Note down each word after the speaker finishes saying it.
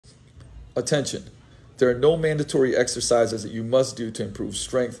Attention. There are no mandatory exercises that you must do to improve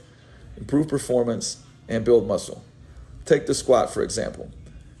strength, improve performance, and build muscle. Take the squat, for example.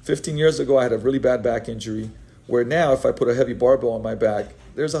 15 years ago, I had a really bad back injury, where now if I put a heavy barbell on my back,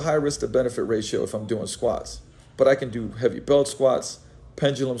 there's a high risk to benefit ratio if I'm doing squats. But I can do heavy belt squats,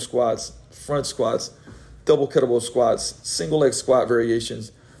 pendulum squats, front squats, double kettlebell squats, single leg squat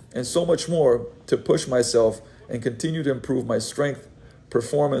variations, and so much more to push myself and continue to improve my strength,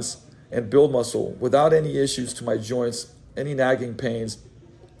 performance, and build muscle without any issues to my joints, any nagging pains,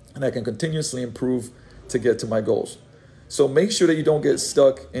 and I can continuously improve to get to my goals. So make sure that you don't get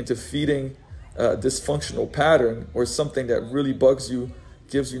stuck into feeding a dysfunctional pattern or something that really bugs you,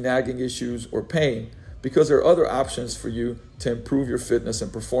 gives you nagging issues or pain, because there are other options for you to improve your fitness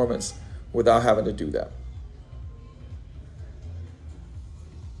and performance without having to do that.